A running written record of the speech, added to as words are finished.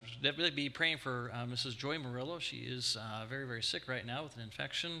definitely be praying for Mrs. Joy Murillo. She is very, very sick right now with an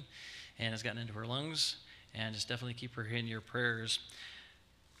infection and has gotten into her lungs. And just definitely keep her in your prayers.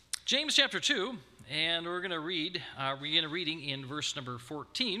 James chapter 2, and we're going to begin reading in verse number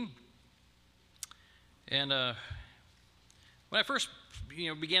 14. And when I first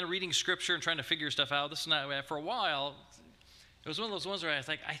began reading Scripture and trying to figure stuff out, this is not, for a while, it was one of those ones where I was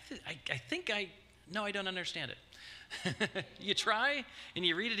like, no, I don't understand it. You try, and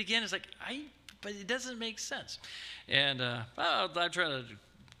you read it again, it's like, but it doesn't make sense. And I'll try to,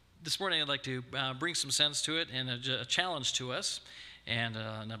 this morning I'd like to bring some sense to it and a challenge to us, and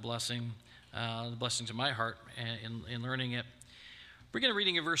a blessing to my heart in learning it. We're going to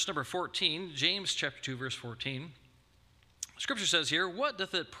reading in verse number 14, James chapter 2, verse 14. Scripture says here, "What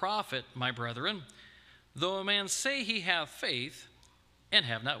doth it profit, my brethren, though a man say he hath faith and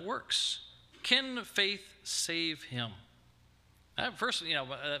have not works? Can faith save him?" When I first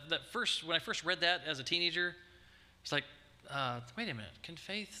read that as a teenager, it's like, wait a minute, can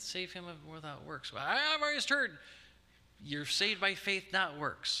faith save him without works? Well, I've always heard you're saved by faith, not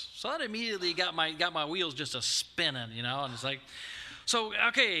works. So that immediately got my wheels just a spinning, and it's like, so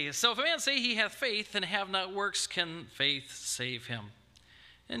if a man say he hath faith and have not works, can faith save him?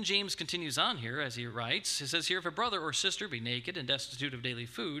 And James continues on here as he writes. He says here, "If a brother or sister be naked and destitute of daily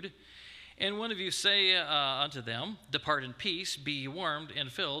food, and one of you say unto them, Depart in peace, be ye warmed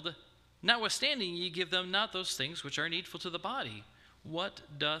and filled, notwithstanding ye give them not those things which are needful to the body, what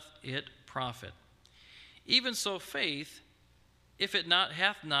doth it profit? Even so faith, if it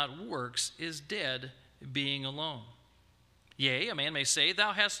hath not works, is dead, being alone. Yea, a man may say,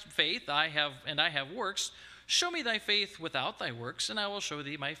 Thou hast faith, I have works. Show me thy faith without thy works, and I will show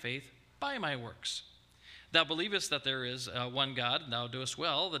thee my faith by my works. Thou believest that there is one God, and thou doest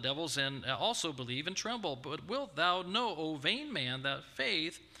well. The devils also believe and tremble. But wilt thou know, O vain man, that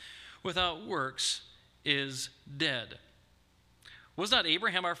faith without works is dead? Was not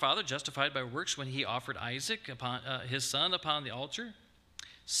Abraham our father justified by works when he offered Isaac his son upon the altar?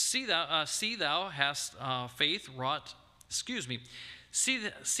 See thou how faith wrought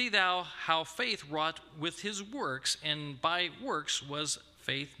with his works, and by works was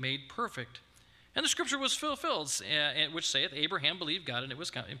faith made perfect. And the scripture was fulfilled, which saith, Abraham believed God, and it was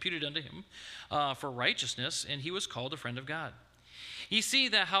imputed unto him for righteousness, and he was called a friend of God. Ye see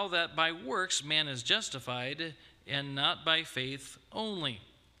how that by works man is justified, and not by faith only.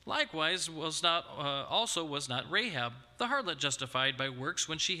 Likewise was not Rahab the harlot justified by works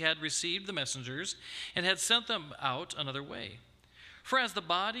when she had received the messengers and had sent them out another way? For as the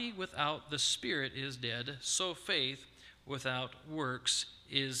body without the spirit is dead, so faith without works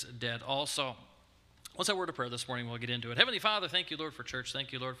is dead also." What's our word of prayer this morning? We'll get into it. Heavenly Father, thank you, Lord, for church.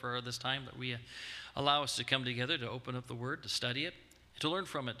 Thank you, Lord, for this time that we allow us to come together to open up the word, to study it, to learn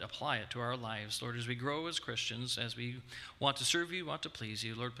from it, apply it to our lives. Lord, as we grow as Christians, as we want to serve you, want to please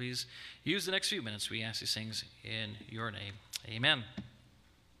you, Lord, please use the next few minutes. We ask these things in your name. Amen.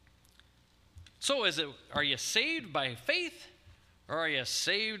 So are you saved by faith, or are you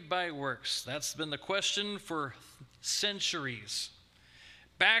saved by works? That's been the question for centuries.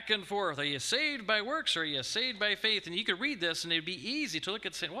 Back and forth. Are you saved by works, or are you saved by faith? And you could read this, and it'd be easy to look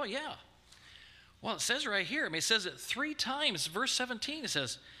at and say, well, yeah. Well, it says right here, it says it 3 times. Verse 17, it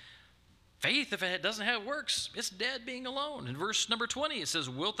says, faith, if it doesn't have works, it's dead, being alone. In verse number 20, it says,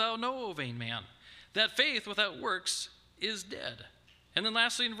 wilt thou know, O vain man, that faith without works is dead? And then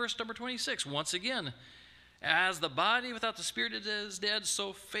lastly, in verse number 26, once again, as the body without the spirit is dead,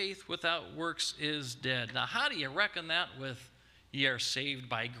 so faith without works is dead. Now, how do you reckon that with ye are saved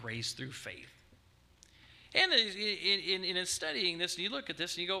by grace through faith? And in studying this, and you look at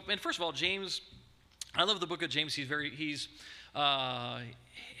this, and you go, and first of all, James, I love the book of James. He puts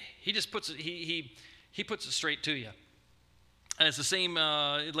it straight to you. And it's the same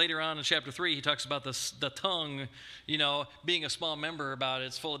later on in chapter 3. He talks about the tongue, being a small member, about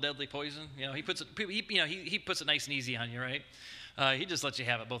it's full of deadly poison. He puts it nice and easy on you, right? He just lets you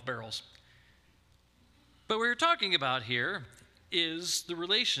have it, both barrels. But what we're talking about here is the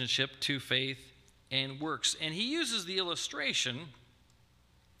relationship to faith and works. And he uses the illustration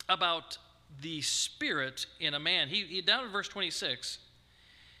about the spirit in a man. He down in verse 26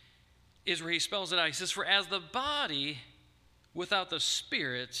 is where he spells it out. He says, for as the body without the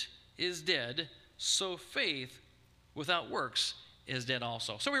spirit is dead, so faith without works is dead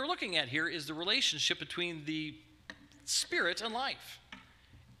also. So what we're looking at here is the relationship between the spirit and life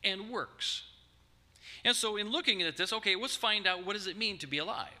and works. And so in looking at this, okay, let's find out, what does it mean to be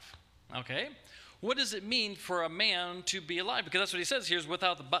alive? Okay? What does it mean for a man to be alive? Because that's what he says here is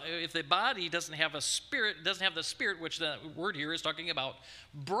if the body doesn't have a spirit, doesn't have the spirit, which that word here is talking about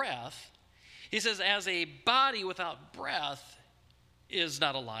breath. He says, as a body without breath is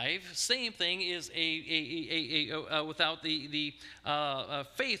not alive. Same thing is without the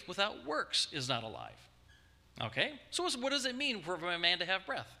faith without works is not alive. Okay? So what does it mean for a man to have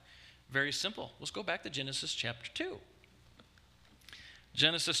breath? Very simple. Let's go back to Genesis chapter 2.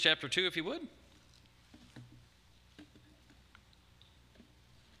 Genesis chapter 2, if you would.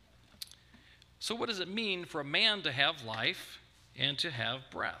 So what does it mean for a man to have life and to have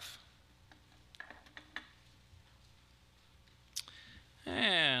breath?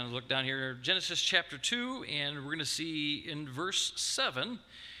 And look down here, Genesis chapter 2, and we're going to see in verse 7.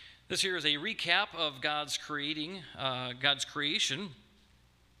 This here is a recap of God's creation.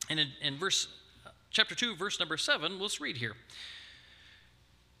 And in chapter 2, verse number 7, let's read here.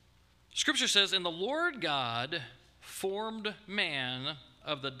 Scripture says, "And the Lord God formed man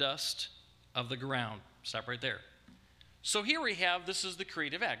of the dust of the ground." Stop right there. So here we have, this is the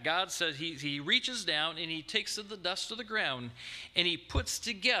creative act. God says he reaches down and he takes the dust of the ground and he puts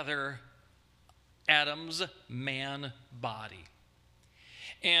together Adam's man body.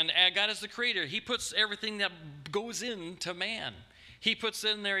 And God is the creator. He puts everything that goes into man. He puts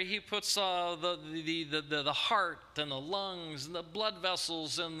in there, he puts the heart and the lungs and the blood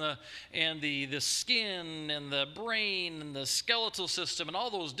vessels and the skin and the brain and the skeletal system and all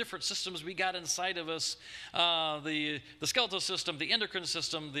those different systems we got inside of us. The skeletal system, the endocrine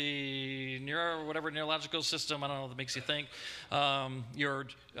system, the neurological system, I don't know what makes you think. Your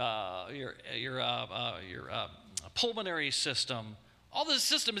pulmonary system. All the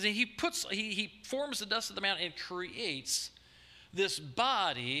systems, and he forms the dust of the mountain and creates this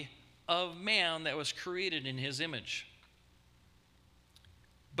body of man that was created in his image.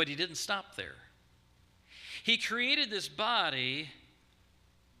 But he didn't stop there. He created this body.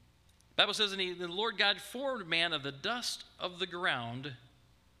 The Bible says, the Lord God formed man of the dust of the ground,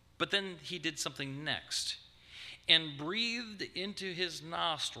 but then he did something next and breathed into his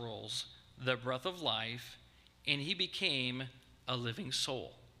nostrils the breath of life, and he became a living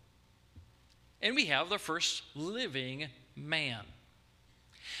soul. And we have the first living man.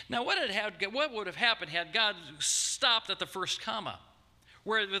 Now, what would have happened had God stopped at the first comma,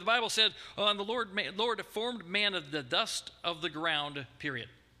 where the Bible said, "And the Lord formed man of the dust of the ground," period.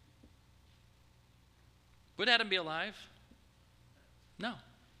 Would Adam be alive? No.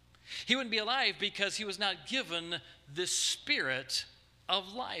 He wouldn't be alive because he was not given the spirit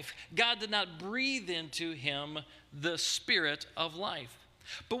of life. God did not breathe into him the spirit of life.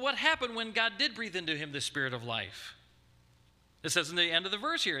 But what happened when God did breathe into him the spirit of life? It says in the end of the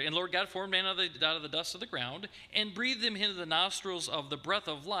verse here, "And Lord God formed man out of the dust of the ground and breathed him into the nostrils of the breath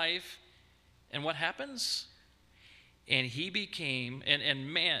of life." And what happens? And he became,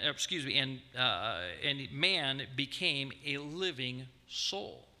 and man became a living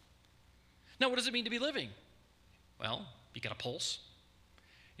soul. Now, what does it mean to be living? Well, you got a pulse.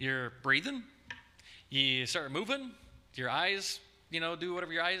 You're breathing. You start moving. Your eyes, do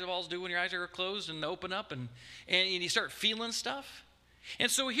whatever your eyeballs do when your eyes are closed and open up, and you start feeling stuff.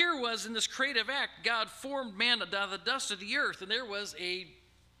 And so here was, in this creative act, God formed man out of the dust of the earth, and there was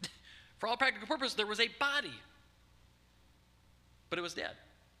for all practical purposes, there was a body. But it was dead.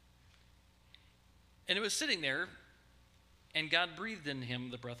 And it was sitting there, and God breathed in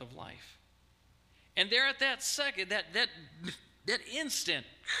him the breath of life. And there at that second, that instant,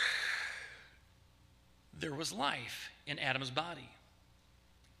 there was life in Adam's body.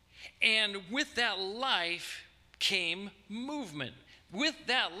 And with that life came movement. With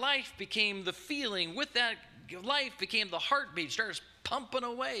that life became the feeling. With that life became the heartbeat. Starts pumping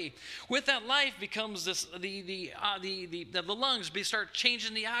away. With that life becomes the lungs start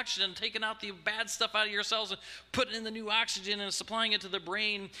changing the oxygen, taking out the bad stuff out of your cells and putting in the new oxygen and supplying it to the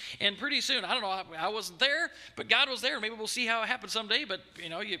brain. And pretty soon, I don't know, I wasn't there, but God was there. Maybe we'll see how it happens someday. But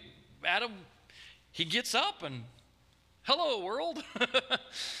Adam, he gets up and, "Hello, world."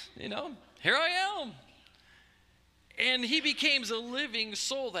 Here I am. And he becomes a living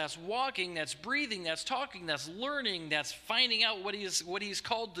soul that's walking, that's breathing, that's talking, that's learning, that's finding out what he's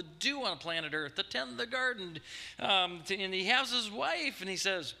called to do on planet Earth, to tend the garden. And he has his wife, and he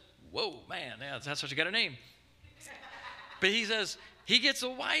says, "Whoa, man, that's what you got to name." But he says, he gets a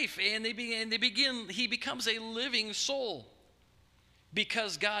wife, and he becomes a living soul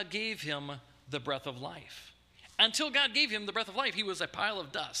because God gave him the breath of life. Until God gave him the breath of life, he was a pile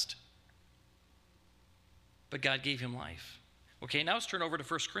of dust. But God gave him life. Okay, now let's turn over to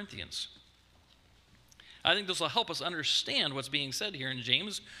 1 Corinthians. I think this will help us understand what's being said here in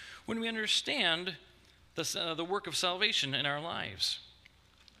James when we understand the work of salvation in our lives.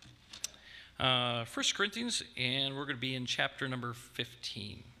 1 Corinthians, and we're going to be in chapter number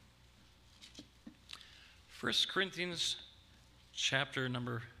 15. 1 Corinthians, chapter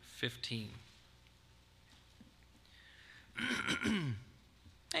number 15.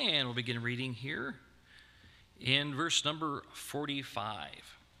 And we'll begin reading here in verse number 45.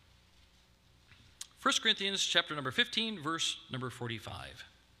 1 Corinthians, chapter number 15, verse number 45.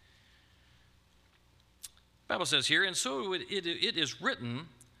 The Bible says here, and so it is written,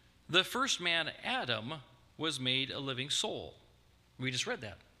 the first man, Adam, was made a living soul. We just read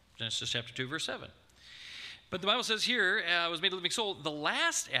that, Genesis chapter 2, verse 7. But the Bible says here, was made a living soul. The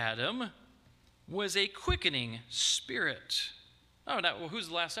last Adam was a quickening spirit. Oh, now, well, who's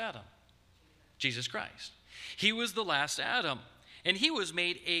the last Adam? Jesus Christ. He was the last Adam, and he was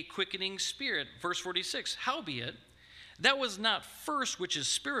made a quickening spirit. Verse 46, howbeit, that was not first which is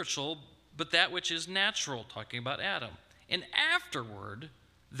spiritual, but that which is natural, talking about Adam. And afterward,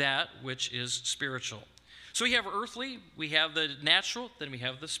 that which is spiritual. So we have earthly, we have the natural, then we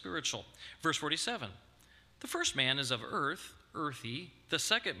have the spiritual. Verse 47, the first man is of earth, earthy. The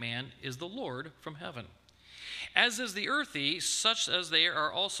second man is the Lord from heaven. As is the earthy, such as they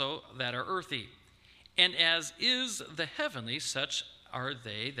are also that are earthy. And as is the heavenly, such are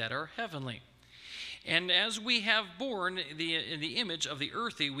they that are heavenly. And as we have borne in the image of the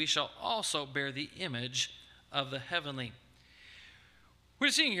earthy, we shall also bear the image of the heavenly. What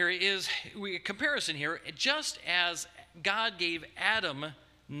we're seeing here is a comparison here. Just as God gave Adam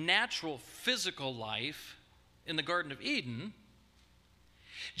natural physical life in the Garden of Eden,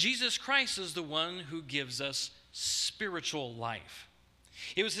 Jesus Christ is the one who gives us spiritual life.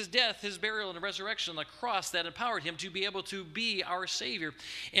 It was his death, his burial, and resurrection on the cross that empowered him to be able to be our Savior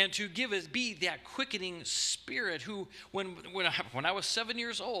and to be that quickening spirit who, when I was 7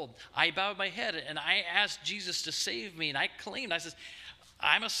 years old, I bowed my head and I asked Jesus to save me, and I said,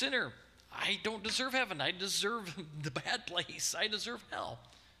 I'm a sinner. I don't deserve heaven. I deserve the bad place. I deserve hell.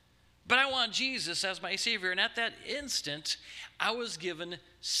 But I want Jesus as my Savior. And at that instant, I was given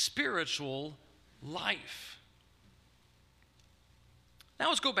spiritual life. Now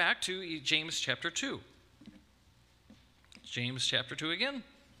let's go back to James chapter 2. James chapter 2 again.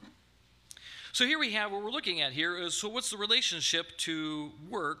 So here we have, what we're looking at here is, so what's the relationship to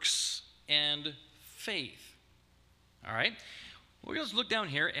works and faith? All right. Well, let's look down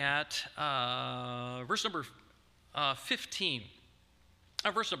here at verse number 15.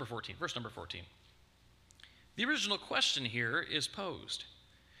 Verse number 14. Verse number 14. The original question here is posed.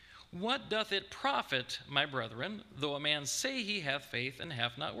 What doth it profit, my brethren, though a man say he hath faith and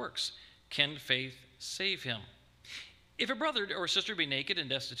hath not works? Can faith save him? If a brother or sister be naked and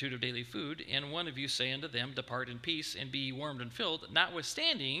destitute of daily food, and one of you say unto them, depart in peace, and be ye warmed and filled,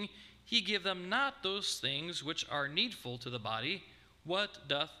 notwithstanding he give them not those things which are needful to the body, what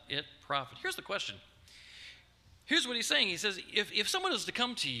doth it profit? Here's the question. Here's what he's saying. He says, if someone is to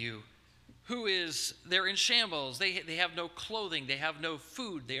come to you they're in shambles, they have no clothing, they have no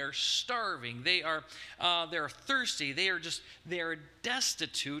food, they are starving, they're thirsty, they are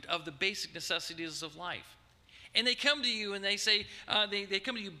destitute of the basic necessities of life. And they come to you and they say, they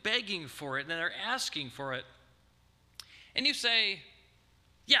come to you begging for it, and they're asking for it. And you say,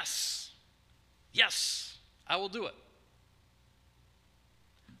 yes, I will do it.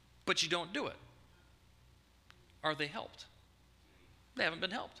 But you don't do it. Are they helped? They haven't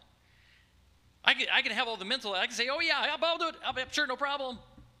been helped. I can have all the mental, I can say, oh yeah, I'll do it, I'm sure, no problem.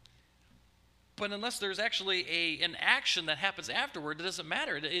 But unless there's actually an action that happens afterward, it doesn't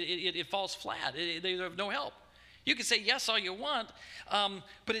matter. It falls flat. They have no help. You can say yes all you want,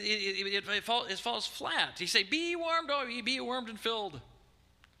 but it falls flat. You say, be warmed, be warmed and filled.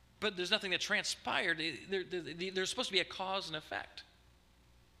 But there's nothing that transpired. There's supposed to be a cause and effect.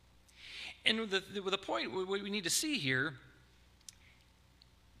 And the point, what we need to see here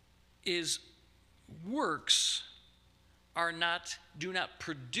is works do not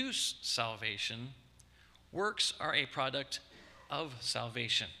produce salvation. Works are a product of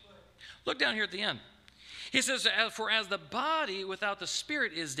salvation. Look down here at the end. He says, for as the body without the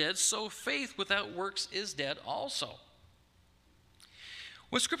spirit is dead, so faith without works is dead also.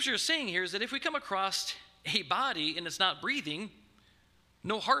 What Scripture is saying here is that if we come across a body and it's not breathing,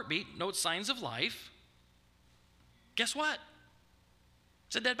 no heartbeat, no signs of life, guess what?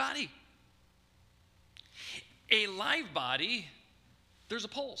 It's a dead body. A live body, there's a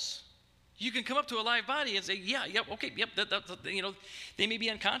pulse. You can come up to a live body and say, they may be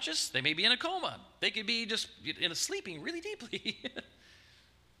unconscious, they may be in a coma, they could be just sleeping really deeply.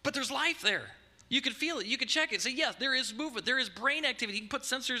 But there's life there. You can feel it. You can check it. Say, yes, there is movement. There is brain activity. You can put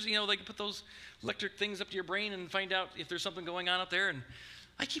sensors, they can put those electric things up to your brain and find out if there's something going on up there. And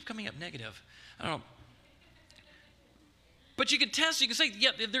I keep coming up negative. I don't know. But you can test. You can say,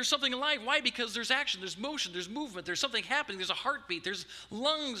 yeah, there's something alive. Why? Because there's action. There's motion. There's movement. There's something happening. There's a heartbeat. There's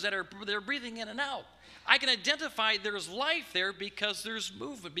lungs that are breathing in and out. I can identify there's life there because there's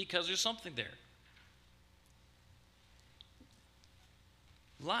movement, because there's something there.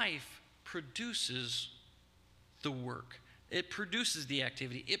 Life produces the work. It produces the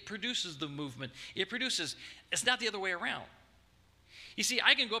activity. It produces the movement. It's not the other way around. You see,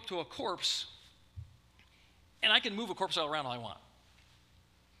 I can go up to a corpse and I can move a corpse all around all I want.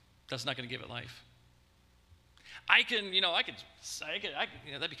 That's not going to give it life. I can,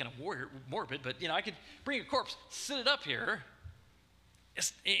 that'd be kind of morbid, but, I could bring a corpse, sit it up here,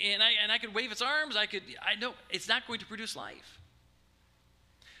 and I could wave its arms. I know it's not going to produce life.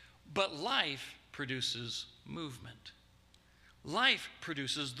 But life produces movement. Life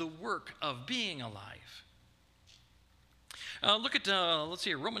produces the work of being alive. Look at, let's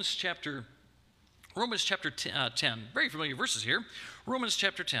see here, Romans chapter 10. Very familiar verses here. Romans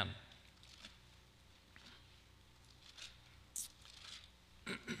chapter 10.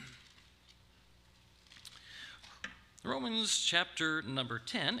 Romans chapter number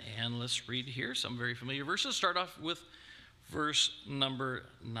 10, and let's read here some very familiar verses. Start off with verse number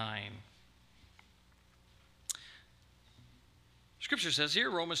 9. Scripture says here,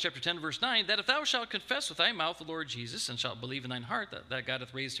 Romans chapter 10, verse 9, that if thou shalt confess with thy mouth the Lord Jesus, and shalt believe in thine heart that God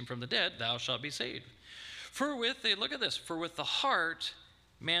hath raised him from the dead, thou shalt be saved. Look at this, for with the heart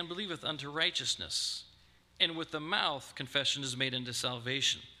man believeth unto righteousness, and with the mouth confession is made unto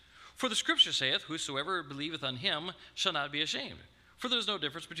salvation. For the Scripture saith, whosoever believeth on him shall not be ashamed. For there is no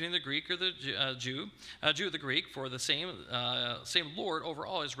difference between the Greek or the Jew or the Greek, for the same Lord over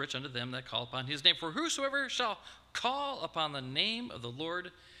all is rich unto them that call upon his name. For whosoever shall call upon the name of the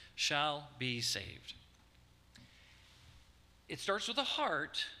Lord shall be saved. It starts with the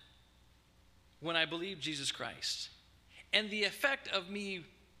heart when I believe Jesus Christ. And the effect of me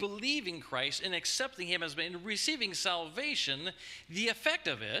believing Christ and accepting him as and receiving salvation, the effect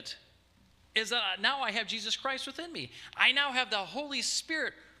of it is that now I have Jesus Christ within me. I now have the Holy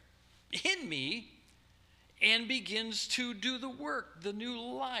Spirit in me and begins to do the work, the new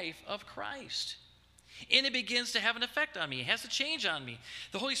life of Christ. And it begins to have an effect on me. It has to change on me.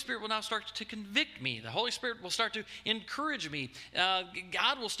 The Holy Spirit will now start to convict me. The Holy Spirit will start to encourage me.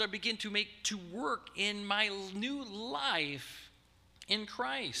 God will begin to work in my new life in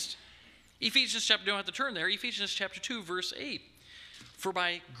Christ. Ephesians chapter, don't have to turn there. Ephesians chapter 2, verse 8. For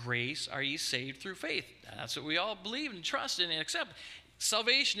by grace are ye saved through faith. That's what we all believe and trust in and accept.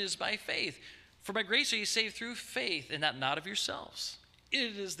 Salvation is by faith. For by grace are ye saved through faith, and that not of yourselves.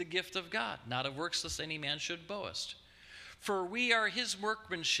 It is the gift of God, not of works, lest any man should boast. For we are his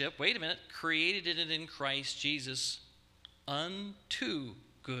workmanship, created in Christ Jesus unto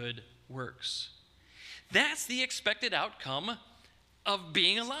good works. That's the expected outcome of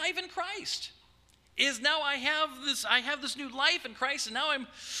being alive in Christ. Is now I have this new life in Christ, and now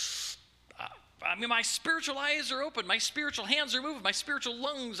my spiritual eyes are open, my spiritual hands are moving, my spiritual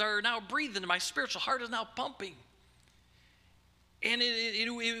lungs are now breathing, and my spiritual heart is now pumping. And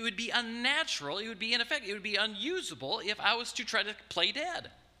it would be unnatural, it would be ineffective, it would be unusable if I was to try to play dead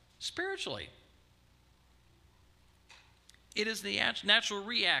spiritually. It is the natural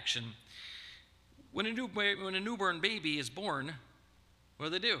reaction. When a newborn baby is born,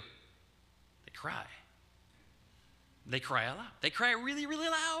 what do? They cry. They cry a lot. They cry really, really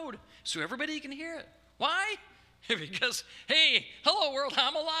loud so everybody can hear it. Why? Because, hey, hello world,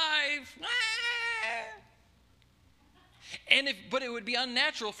 I'm alive. But it would be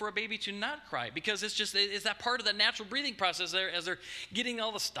unnatural for a baby to not cry because it's that part of the natural breathing process there as they're getting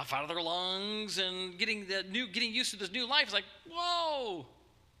all the stuff out of their lungs and getting used to this new life. It's like, whoa.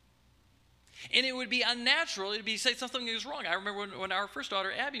 And it would be unnatural. It would be say something is wrong. I remember when our first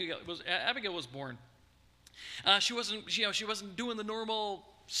daughter Abigail was born. She wasn't doing the normal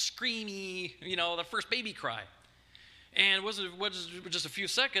screamy, the first baby cry. And it was just a few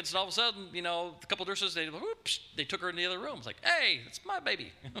seconds, and all of a sudden, a couple of nurses, they took her in the other room. It's like, hey, it's my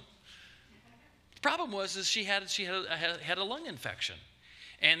baby. The problem was she had a lung infection,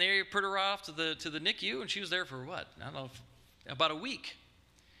 and they put her off to the NICU, and she was there for what? I don't know, about a week.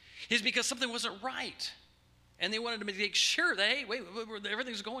 It's because something wasn't right, and they wanted to make sure that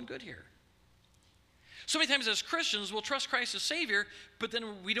everything's going good here. So many times as Christians, we'll trust Christ as Savior, but then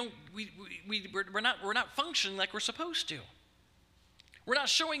we're not functioning like we're supposed to. We're not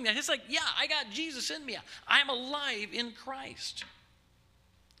showing that. It's like, yeah, I got Jesus in me. I'm alive in Christ.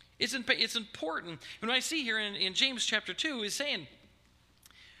 It's important. And what I see here in James chapter 2 is saying,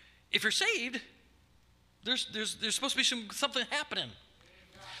 if you're saved, there's supposed to be something happening.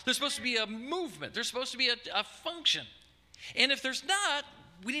 There's supposed to be a movement. There's supposed to be a function. And if there's not,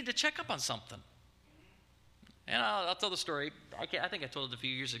 we need to check up on something. And I'll tell the story. I think I told it a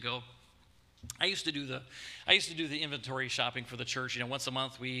few years ago. I used to do the inventory shopping for the church. Once a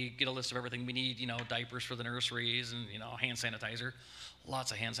month we get a list of everything we need. Diapers for the nurseries and hand sanitizer,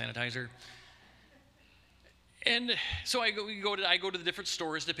 lots of hand sanitizer. And so I go to the different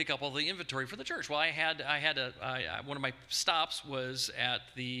stores to pick up all the inventory for the church. Well, one of my stops was at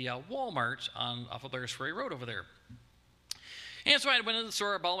the Walmart off of Bears Ferry Road over there. And so I went into the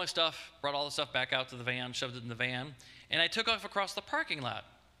store, bought all my stuff, brought all the stuff back out to the van, shoved it in the van, and I took off across the parking lot.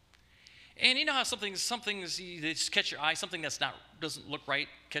 And you know how some things they just catch your eye, something that's doesn't look right,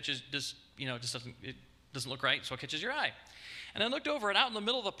 it doesn't look right, so it catches your eye. And I looked over, and out in the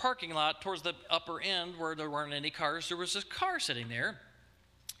middle of the parking lot, towards the upper end where there weren't any cars, there was this car sitting there,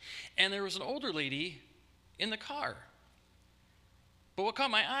 and there was an older lady in the car. But what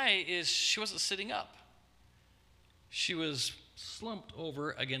caught my eye is she wasn't sitting up. She was slumped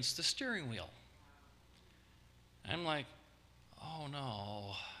over against the steering wheel. I'm like, oh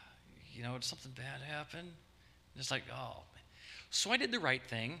no, did something bad happen? It's like, oh. So I did the right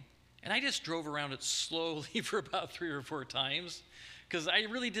thing, and I just drove around it slowly for about 3 or 4 times because I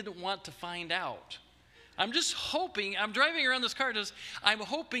really didn't want to find out. I'm driving around this car, I'm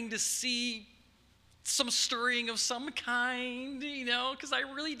hoping to see some stirring of some kind, because I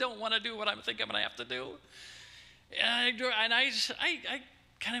really don't want to do what I think I'm going to have to do. And I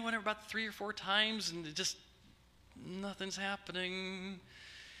kind of went over about 3 or 4 times, and nothing's happening.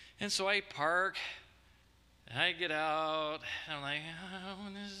 And so I park, and I get out, and I'm like, oh,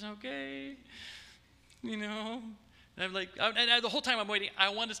 this is okay, And I'm like, and the whole time I'm waiting, I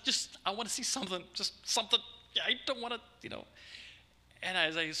want to see something, just something. I don't want to, And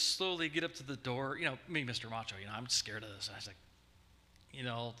as I slowly get up to the door, me, Mr. Macho, I'm scared of this. I was like,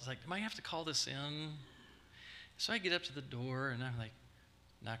 it's like, am I have to call this in? So I get up to the door, and I'm like,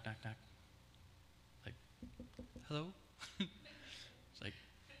 knock, knock, knock. Like, hello? It's like,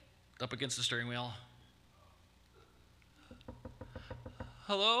 up against the steering wheel.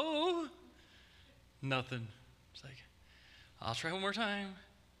 Hello? Nothing. It's like, I'll try one more time.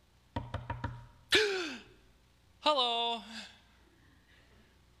 Hello?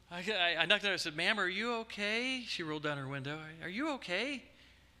 I knocked on her. I said, ma'am, are you okay? She rolled down her window. Are you okay?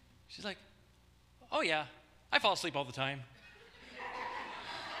 She's like, oh, yeah. I fall asleep all the time.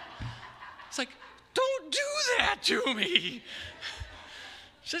 It's like, don't do that to me.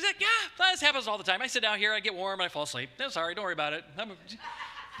 She's like, yeah, this happens all the time. I sit down here, I get warm, and I fall asleep. No, sorry, don't worry about it.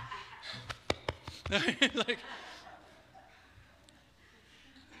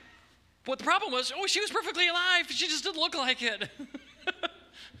 But the problem was, she was perfectly alive. She just didn't look like it.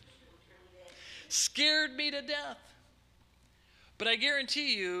 Scared me to death. But I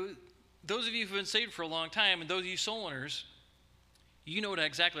guarantee you, those of you who've been saved for a long time, and those of you soul winners, you know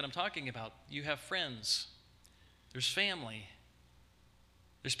exactly what I'm talking about. You have friends. There's family.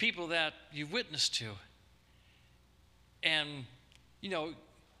 There's people that you've witnessed to. And,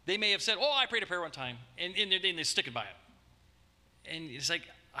 they may have said, oh, I prayed a prayer one time, and they're sticking by it. And it's like,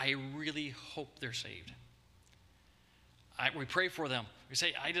 I really hope they're saved. We pray for them. We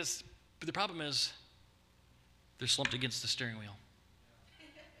say, but the problem is, they're slumped against the steering wheel.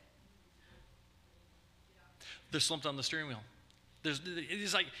 They're slumped on the steering wheel.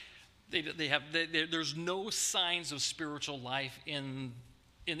 It's like there's no signs of spiritual life in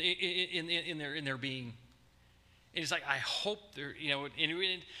their being. And it's like, I hope they're,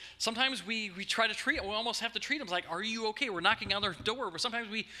 and sometimes we try to treat them. We almost have to treat them like, are you okay? We're knocking on their door. But sometimes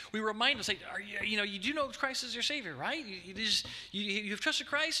we remind them, say, you do know Christ is your Savior, right? You've trusted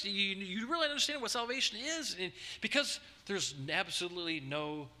Christ. You really understand what salvation is. And because there's absolutely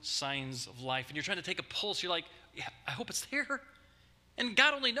no signs of life. And you're trying to take a pulse. You're like, yeah, I hope it's there. And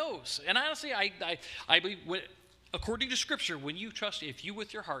God only knows. And honestly, I believe, according to Scripture, if you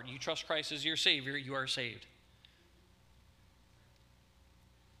with your heart, you trust Christ as your Savior, you are saved.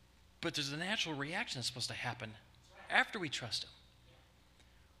 But there's a natural reaction that's supposed to happen after we trust Him.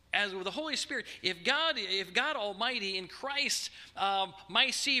 As with the Holy Spirit, if God Almighty in Christ, my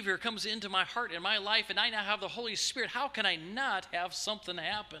Savior, comes into my heart and my life, and I now have the Holy Spirit, how can I not have something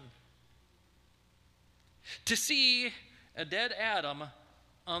happen? To see a dead Adam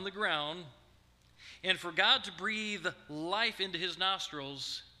on the ground, and for God to breathe life into his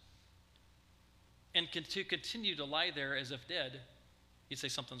nostrils, and to continue to lie there as if dead, you'd say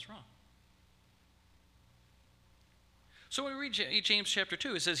something's wrong. So when we read James chapter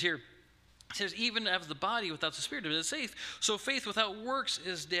 2, it says here, it says, even as the body without the spirit is faith, so faith without works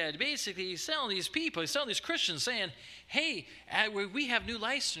is dead. Basically, he's telling these people, he's telling these Christians, saying, hey, we have new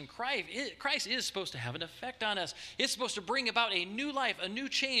life in Christ. Christ is supposed to have an effect on us. It's supposed to bring about a new life, a new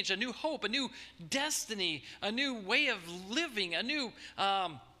change, a new hope, a new destiny, a new way of living, a new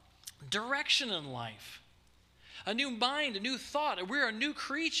direction in life, a new mind, a new thought. We're a new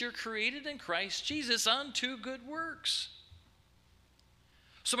creature created in Christ Jesus unto good works.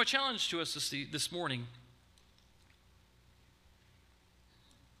 So my challenge to us this morning,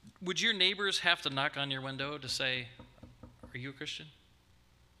 would your neighbors have to knock on your window to say, are you a Christian?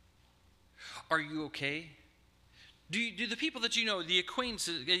 Are you okay? Do the people that you know,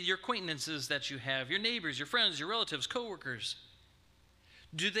 your acquaintances that you have, your neighbors, your friends, your relatives, coworkers,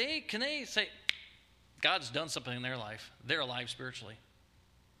 can they say, God's done something in their life, they're alive spiritually?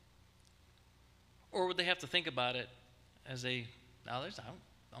 Or would they have to think about it as I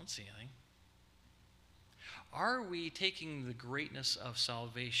don't see anything? Are we taking the greatness of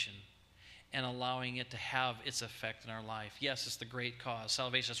salvation and allowing it to have its effect in our life? Yes, it's the great cause.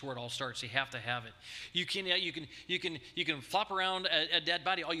 Salvation, that's where it all starts. You have to have it. You can flop around a dead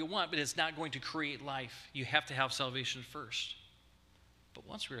body all you want, but it's not going to create life. You have to have salvation first. But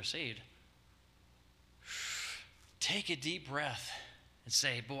once we are saved, take a deep breath and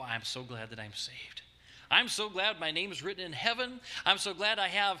say, boy, I'm so glad that I'm saved. I'm so glad my name is written in heaven. I'm so glad I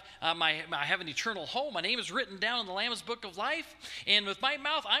have I have an eternal home. My name is written down in the Lamb's Book of Life. And with my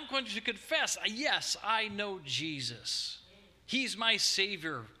mouth, I'm going to confess, yes, I know Jesus. He's my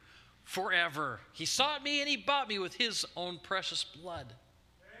Savior forever. He sought me and he bought me with his own precious blood.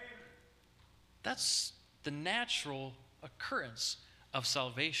 That's the natural occurrence of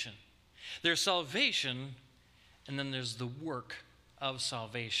salvation. There's salvation, and then there's the work of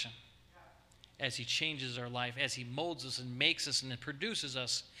salvation. As he changes our life, as he molds us and makes us and produces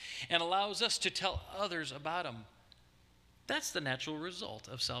us and allows us to tell others about him. That's the natural result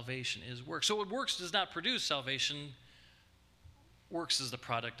of salvation, is works. So what works does not produce salvation. Works is the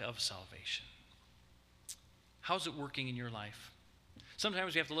product of salvation. How's it working in your life?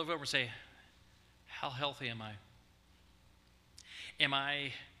 Sometimes we have to look over and say, how healthy am I? Am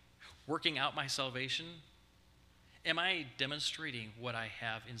I working out my salvation? Am I demonstrating what I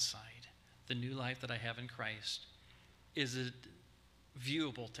have inside? The new life that I have in Christ, is it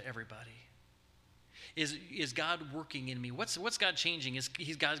viewable to everybody? Is God working in me? What's God changing? Is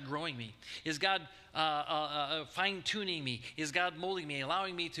God growing me? Is God fine-tuning me? Is God molding me,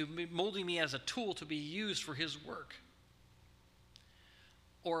 molding me as a tool to be used for his work?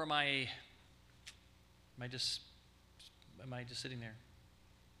 Or am I just sitting there,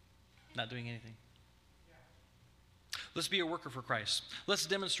 not doing anything? Let's be a worker for Christ. Let's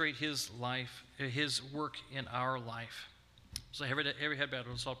demonstrate his life, his work in our life. So every head bowed,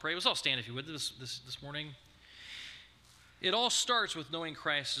 let's all pray. Let's all stand if you would this morning. It all starts with knowing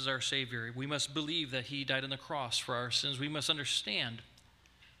Christ as our Savior. We must believe that he died on the cross for our sins. We must understand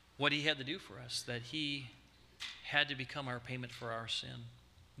what he had to do for us, that he had to become our payment for our sin,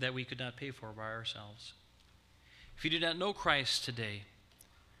 that we could not pay for by ourselves. If you do not know Christ today,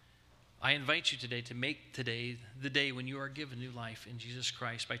 I invite you today to make today the day when you are given new life in Jesus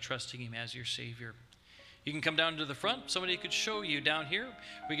Christ by trusting him as your Savior. You can come down to the front. Somebody could show you down here.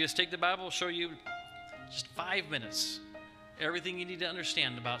 We can just take the Bible, show you just 5 minutes, everything you need to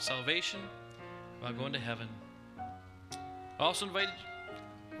understand about salvation, about going to heaven. I also invite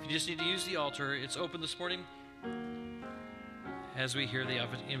you, if you just need to use the altar, it's open this morning as we hear the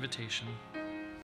invitation.